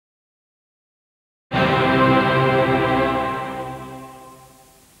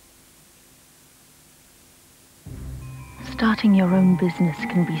Starting your own business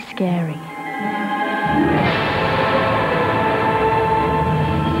can be scary.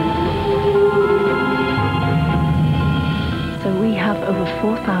 So we have over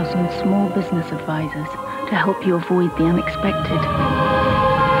 4,000 small business advisors to help you avoid the unexpected.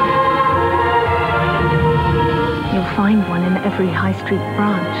 You'll find one in every high street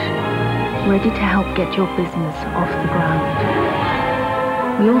branch, ready to help get your business off the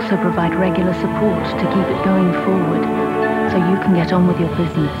ground. We also provide regular support to keep it going forward, so you can get on with your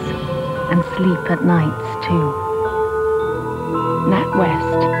business and sleep at nights too.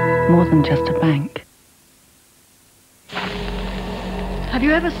 NatWest, more than just a bank. Have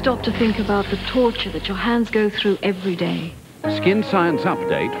you ever stopped to think about the torture that your hands go through every day? Skin Science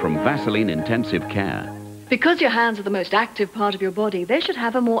Update from Vaseline Intensive Care. Because your hands are the most active part of your body, they should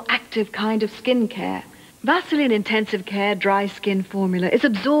have a more active kind of skin care. Vaseline Intensive Care Dry Skin Formula is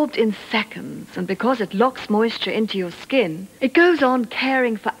absorbed in seconds, and because it locks moisture into your skin, it goes on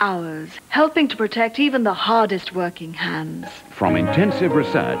caring for hours, helping to protect even the hardest working hands. From intensive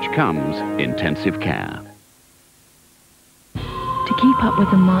research comes intensive care. To keep up with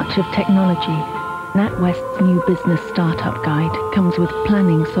the march of technology, NatWest's new business startup guide comes with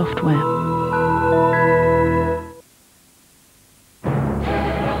planning software.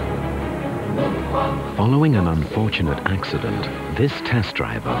 Following an unfortunate accident, this test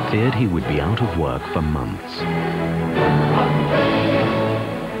driver feared he would be out of work for months.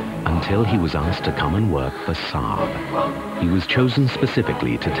 Until he was asked to come and work for Saab. He was chosen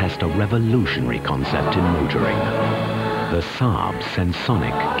specifically to test a revolutionary concept in motoring. The Saab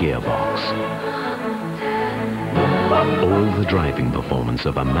Sensonic gearbox. All the driving performance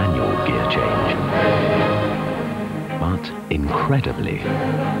of a manual gear change. But incredibly,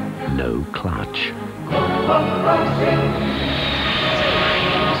 no clutch.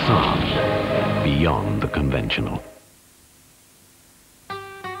 Saab, beyond the conventional.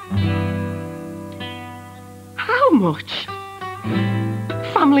 How much?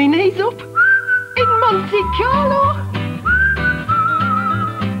 Family knees up? In Monte Carlo?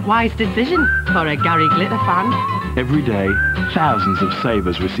 Wise decision for a Gary Glitter fan. Every day, thousands of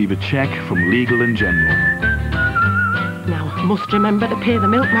savers receive a cheque from Legal & General. Now, must remember to pay the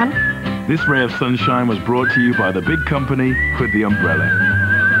milkman. This ray of sunshine was brought to you by the big company with the umbrella.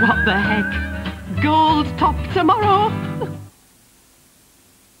 What the heck? Gold top tomorrow?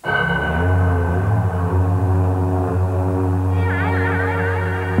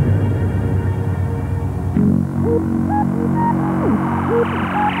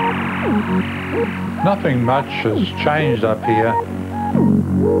 Nothing much has changed up here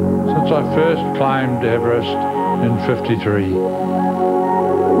since I first climbed Everest in '53.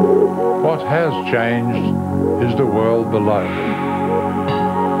 What has changed is the world below.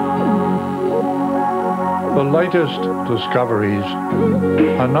 The latest discoveries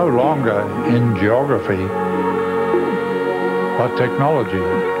are no longer in geography, but technology.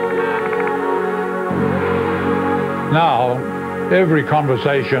 Now, every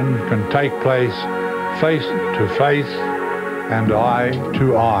conversation can take place face to face and eye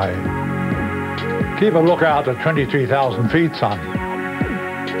to eye. Keep a lookout at 23,000 feet, son.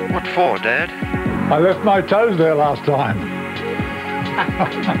 What for, Dad? I left my toes there last time.